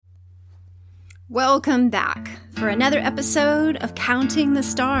Welcome back for another episode of Counting the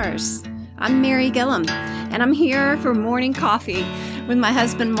Stars. I'm Mary Gillum, and I'm here for morning coffee with my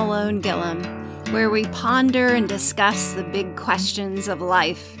husband Malone Gillum, where we ponder and discuss the big questions of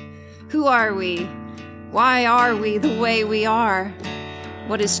life. Who are we? Why are we the way we are?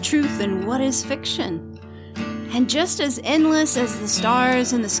 What is truth and what is fiction? And just as endless as the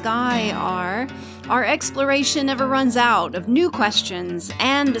stars in the sky are, our exploration never runs out of new questions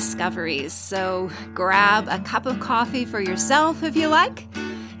and discoveries. So grab a cup of coffee for yourself if you like,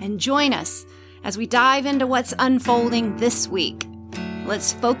 and join us as we dive into what's unfolding this week.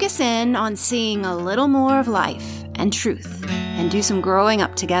 Let's focus in on seeing a little more of life and truth and do some growing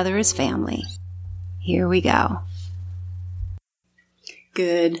up together as family. Here we go.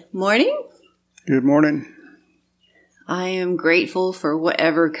 Good morning. Good morning. I am grateful for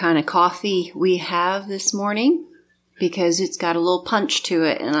whatever kind of coffee we have this morning because it's got a little punch to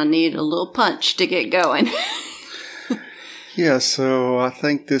it and I need a little punch to get going. Yeah, so I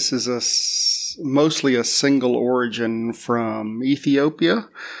think this is mostly a single origin from Ethiopia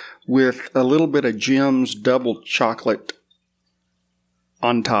with a little bit of Jim's double chocolate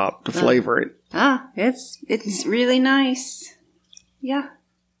on top to flavor it. It's really nice. Yeah.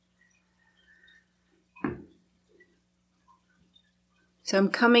 So I'm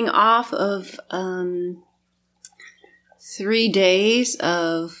coming off of 3 days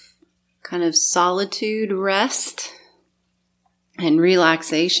of kind of solitude, rest, and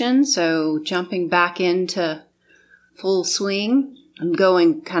relaxation. So jumping back into full swing. I'm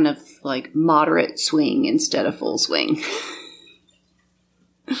going kind of like moderate swing instead of full swing.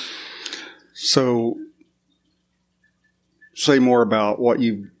 So say more about what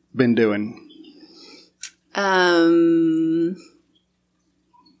you've been doing.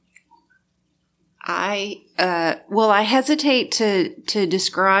 I hesitate to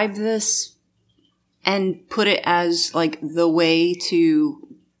describe this and put it as like the way to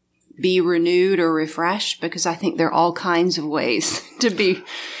be renewed or refreshed because I think there are all kinds of ways to be.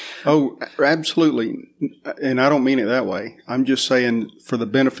 Oh, absolutely. And I don't mean it that way. I'm just saying for the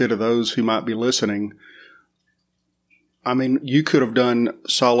benefit of those who might be listening, I mean, you could have done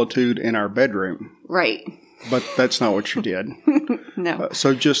solitude in our bedroom. Right. But that's not what you did. No.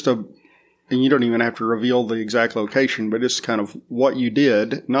 And you don't even have to reveal the exact location, but it's kind of what you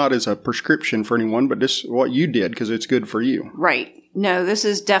did, not as a prescription for anyone, but just what you did because it's good for you. Right. No, this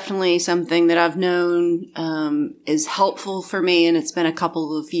is definitely something that I've known is helpful for me, and it's been a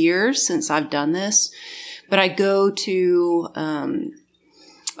couple of years since I've done this. But I go to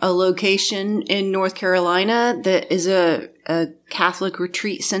a location in North Carolina that is a Catholic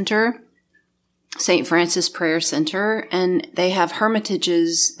retreat center, St. Francis Prayer Center, and they have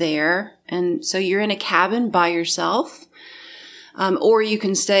hermitages there. And so you're in a cabin by yourself, or you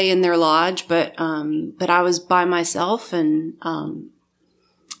can stay in their lodge. But I was by myself and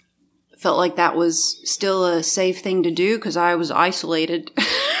felt like that was still a safe thing to do because I was isolated.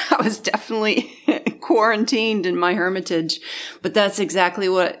 I was definitely quarantined in my hermitage, but that's exactly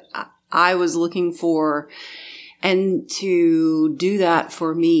what I was looking for. And to do that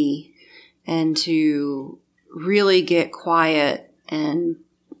for me and to really get quiet and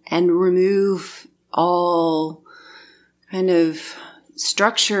remove all kind of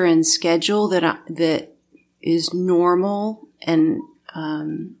structure and schedule that is normal and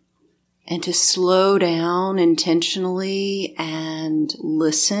to slow down intentionally and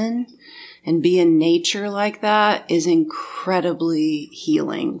listen and be in nature like that is incredibly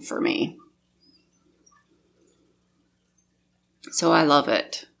healing for me. So I love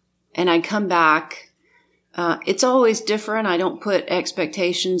it. And I come back. It's always different. I don't put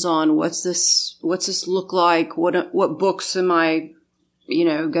expectations on what's this look like? What books am I,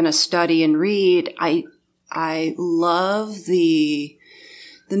 going to study and read? I love the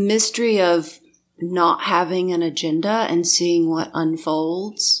mystery of not having an agenda and seeing what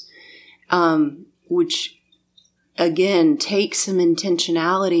unfolds, which again takes some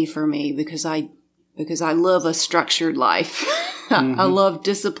intentionality for me because I love a structured life. Mm-hmm. I love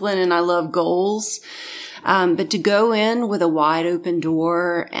discipline and I love goals. But to go in with a wide open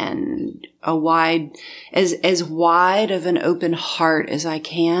door and as wide of an open heart as I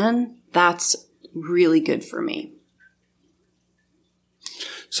can, that's really good for me.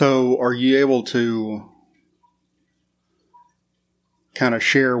 So are you able to kind of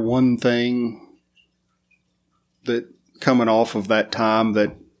share one thing that coming off of that time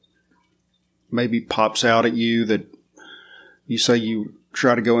that maybe pops out at you that you say you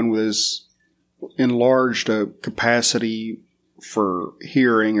try to go in with as enlarged a capacity for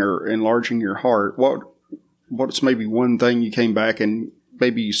hearing or enlarging your heart? What's maybe one thing you came back and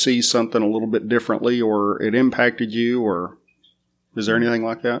maybe you see something a little bit differently, or it impacted you, or is there anything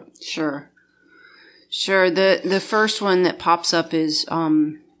like that? Sure. The first one that pops up is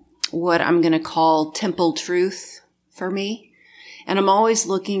what I'm going to call temple truth for me. And I'm always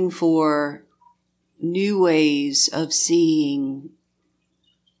looking for new ways of seeing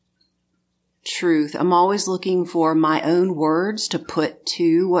truth. I'm always looking for my own words to put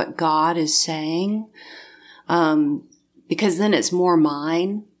to what God is saying, because then it's more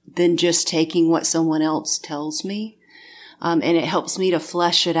mine than just taking what someone else tells me. And it helps me to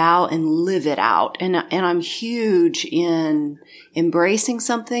flesh it out and live it out. And I'm huge in embracing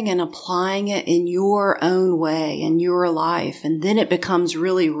something and applying it in your own way, in your life. And then it becomes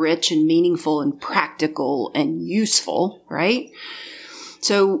really rich and meaningful and practical and useful, right?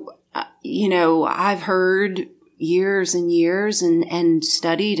 So, I've heard years and years and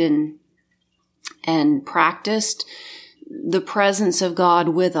studied and practiced the presence of God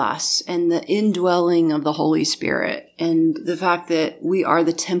with us and the indwelling of the Holy Spirit and the fact that we are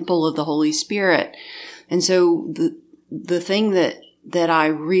the temple of the Holy Spirit. And so the thing that I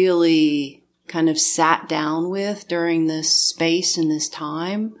really kind of sat down with during this space and this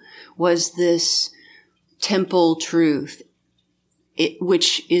time was this temple truth,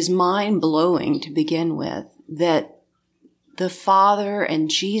 which is mind-blowing to begin with, that the Father and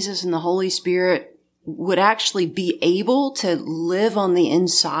Jesus and the Holy Spirit would actually be able to live on the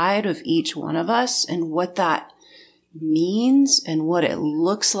inside of each one of us, and what that means and what it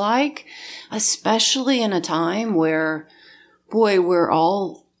looks like, especially in a time where, boy, we're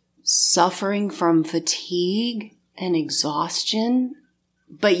all suffering from fatigue and exhaustion,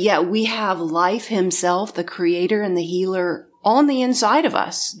 but yet we have life himself, the creator and the healer, on the inside of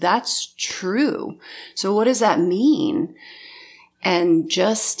us. That's true. So what does that mean? And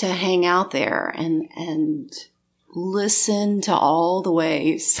just to hang out there and listen to all the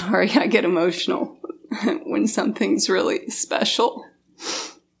ways. Sorry, I get emotional when something's really special.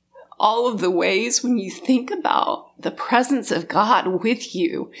 All of the ways when you think about the presence of God with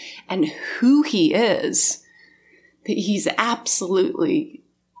you and who he is, that he's absolutely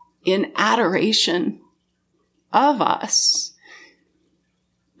in adoration of us.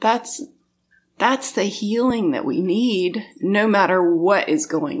 That's the healing that we need, no matter what is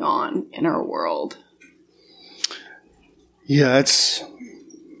going on in our world. Yeah, that's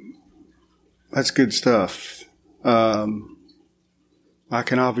good stuff. I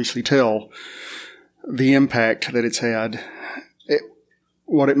can obviously tell the impact that it's had.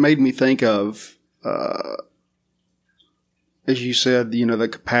 What it made me think of, as you said, the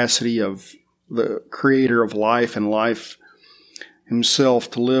capacity of the creator of life and life himself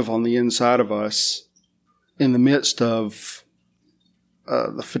to live on the inside of us in the midst of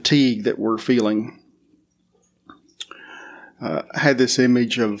the fatigue that we're feeling. I had this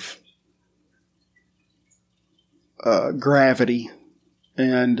image of gravity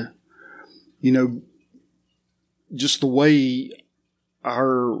and, just the way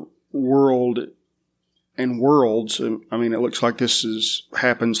our world and worlds, it looks like this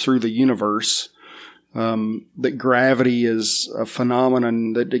happens through the universe, that gravity is a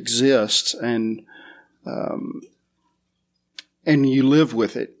phenomenon that exists and you live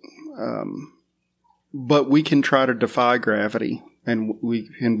with it. But we can try to defy gravity, and we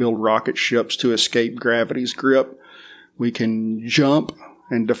can build rocket ships to escape gravity's grip. We can jump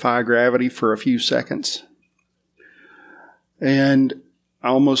and defy gravity for a few seconds. And I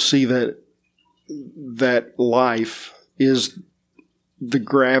almost see that life is the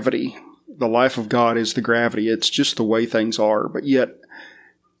gravity. The life of God is the gravity. It's just the way things are. But yet,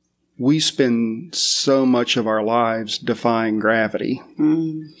 we spend so much of our lives defying gravity.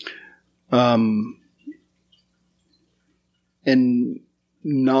 And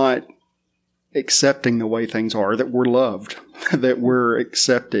not accepting the way things are, that we're loved, that we're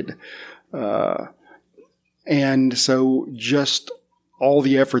accepted. And so just all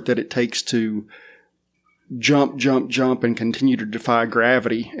the effort that it takes to jump, and continue to defy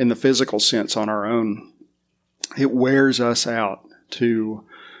gravity in the physical sense on our own, it wears us out to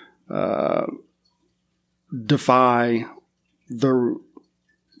defy the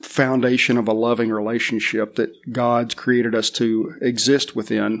foundation of a loving relationship that God's created us to exist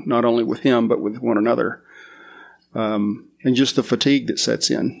within, not only with him, but with one another. And just the fatigue that sets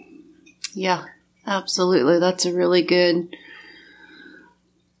in. Yeah, absolutely. That's a really good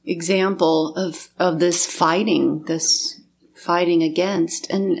example of this fighting against.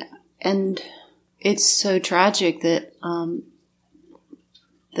 And it's so tragic that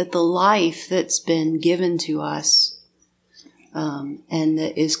that the life that's been given to us, and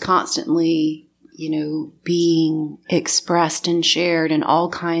that is constantly, being expressed and shared in all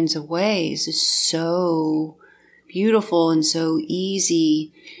kinds of ways is so beautiful and so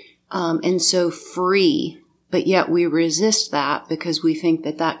easy, and so free. But yet we resist that because we think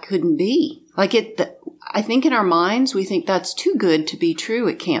that couldn't be. I think in our minds, we think that's too good to be true.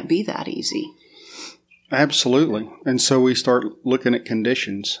 It can't be that easy. Absolutely. And so we start looking at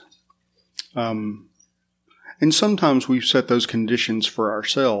conditions. And sometimes we set those conditions for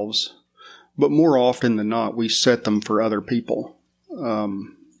ourselves, but more often than not, we set them for other people.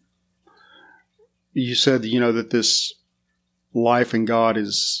 You said, that this life in God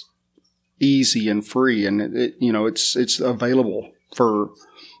is easy and free, and it's available for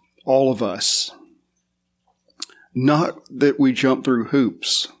all of us. Not that we jump through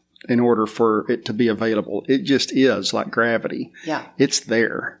hoops in order for it to be available. It just is like gravity. Yeah. It's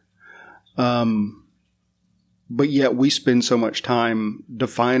there. But yet we spend so much time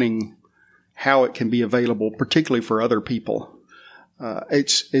defining how it can be available, particularly for other people.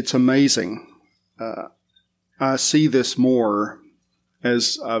 It's amazing. I see this more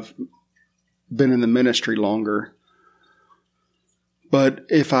as I've been in the ministry longer. But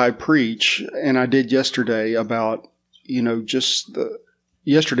if I preach, and I did yesterday about,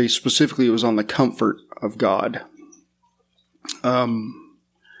 yesterday specifically it was on the comfort of God. And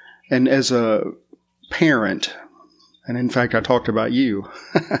as a parent, and in fact I talked about you,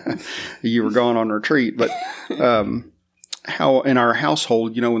 you were gone on retreat, but how in our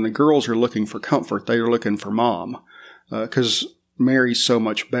household, when the girls are looking for comfort, they are looking for mom, because Mary's so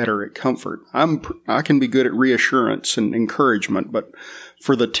much better at comfort. I can be good at reassurance and encouragement, but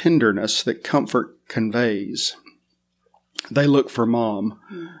for the tenderness that comfort conveys, they look for mom.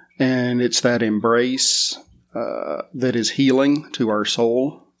 And it's that embrace that is healing to our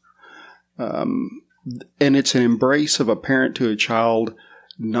soul. And it's an embrace of a parent to a child,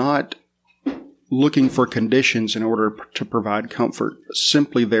 not looking for conditions in order to provide comfort,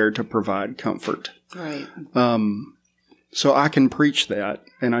 simply there to provide comfort. Right. So I can preach that,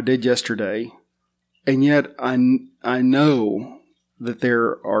 and I did yesterday, and yet I know that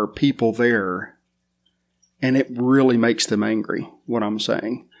there are people there, and it really makes them angry, what I'm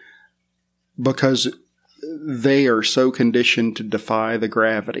saying, because they are so conditioned to defy the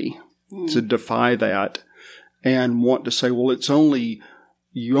gravity, to defy that, and want to say, well,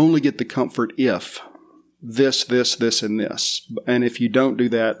 you only get the comfort if this, and this, and if you don't do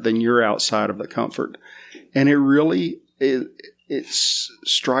that, then you're outside of the comfort. And it really... It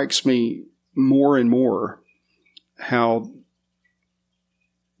strikes me more and more how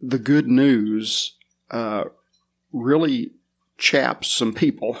the good news really chaps some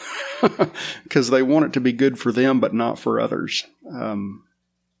people because they want it to be good for them but not for others.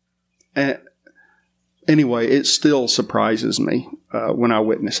 Anyway, it still surprises me when I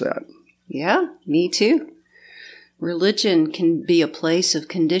witness that. Yeah, me too. Religion can be a place of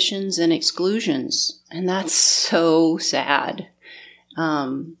conditions and exclusions, and that's so sad.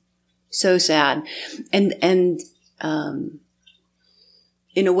 So sad. And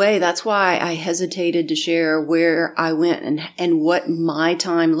in a way, that's why I hesitated to share where I went and what my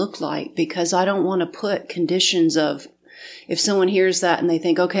time looked like, because I don't want to put conditions of, if someone hears that and they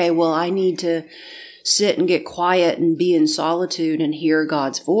think, okay, well, I need to sit and get quiet and be in solitude and hear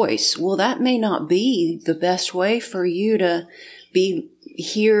God's voice. Well, that may not be the best way for you to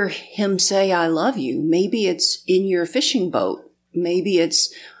hear him say, I love you. Maybe it's in your fishing boat. Maybe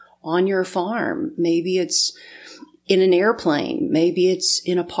it's on your farm. Maybe it's in an airplane. Maybe it's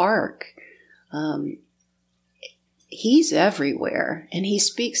in a park. He's everywhere, and he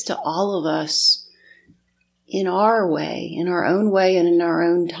speaks to all of us in our way, in our own way, and in our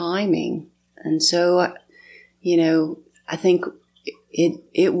own timing. And so, I think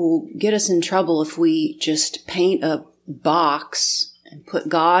it will get us in trouble if we just paint a box and put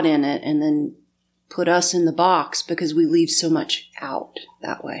God in it and then put us in the box, because we leave so much out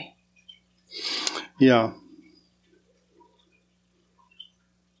that way. Yeah.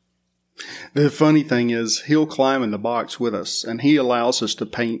 The funny thing is, he'll climb in the box with us, and he allows us to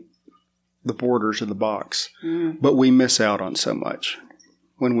paint the borders of the box. But we miss out on so much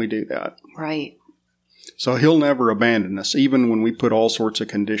when we do that. Right. So he'll never abandon us, even when we put all sorts of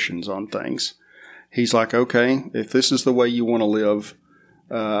conditions on things. He's like, okay, if this is the way you want to live,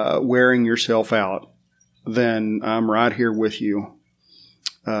 wearing yourself out, then I'm right here with you.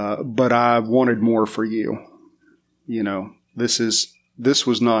 But I wanted more for you. This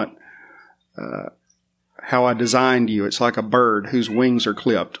was not how I designed you. It's like a bird whose wings are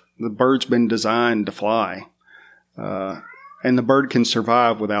clipped. The bird's been designed to fly. And the bird can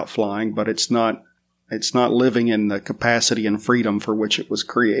survive without flying, but it's not living in the capacity and freedom for which it was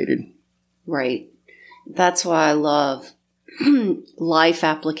created. Right. That's why I love life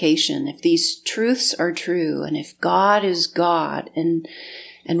application. If these truths are true, and if God is God, and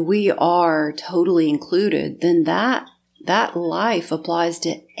we are totally included, then that life applies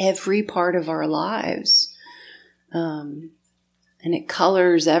to every part of our lives. And it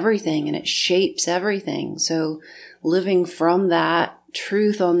colors everything, and it shapes everything. So living from that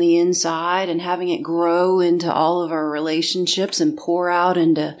truth on the inside and having it grow into all of our relationships and pour out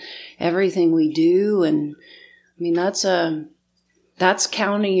into everything we do. And I mean, that's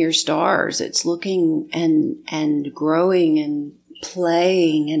counting your stars. It's looking and growing and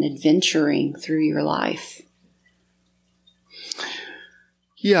playing and adventuring through your life.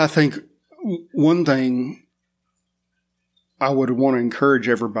 Yeah, I think one thing I would want to encourage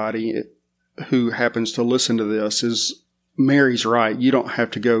everybody who happens to listen to this is Mary's right. You don't have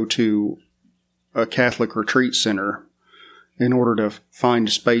to go to a Catholic retreat center in order to find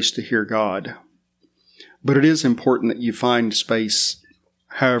space to hear God. But it is important that you find space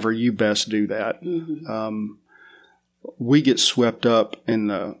however you best do that. Mm-hmm. We get swept up in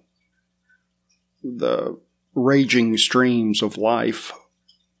the raging streams of life,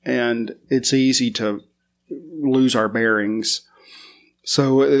 and it's easy to lose our bearings.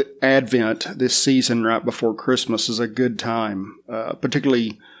 So Advent, this season right before Christmas, is a good time,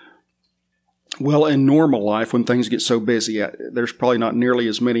 particularly, well, in normal life when things get so busy. There's probably not nearly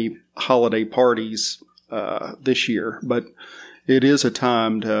as many holiday parties this year, but it is a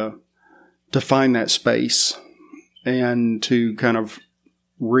time to find that space and to kind of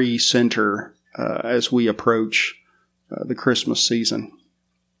recenter as we approach the Christmas season.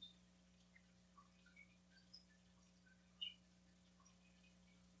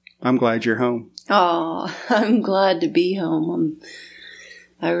 I'm glad you're home. Oh, I'm glad to be home.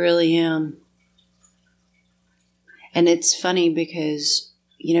 I really am. And it's funny because,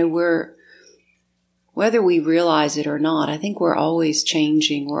 whether we realize it or not, I think we're always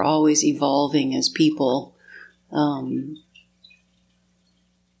changing. We're always evolving as people. And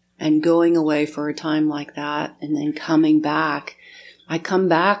going away for a time like that and then coming back, I come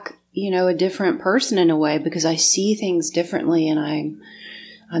back, a different person in a way because I see things differently, and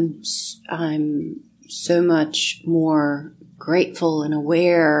I'm so much more grateful and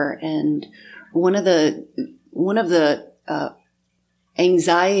aware. And one of the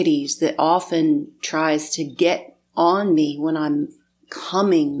anxieties that often tries to get on me when I'm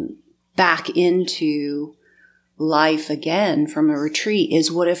coming back into life again from a retreat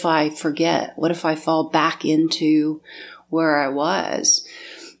is, what if I forget? What if I fall back into where I was?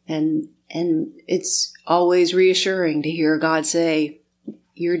 And it's always reassuring to hear God say,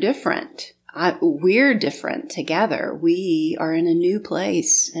 you're different. We're different together. We are in a new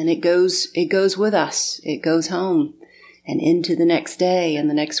place, and it goes with us. It goes home and into the next day and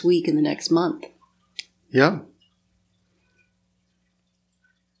the next week and the next month. Yeah.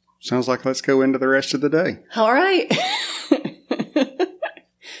 Sounds like let's go into the rest of the day. All right.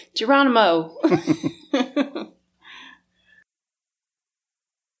 Geronimo.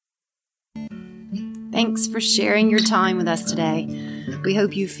 Thanks for sharing your time with us today. We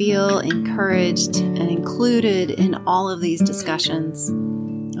hope you feel encouraged and included in all of these discussions.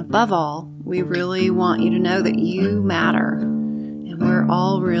 Above all, we really want you to know that you matter, and we're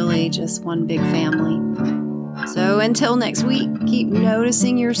all really just one big family. So until next week, keep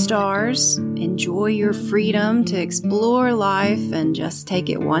noticing your stars, enjoy your freedom to explore life, and just take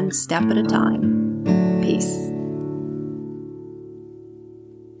it one step at a time.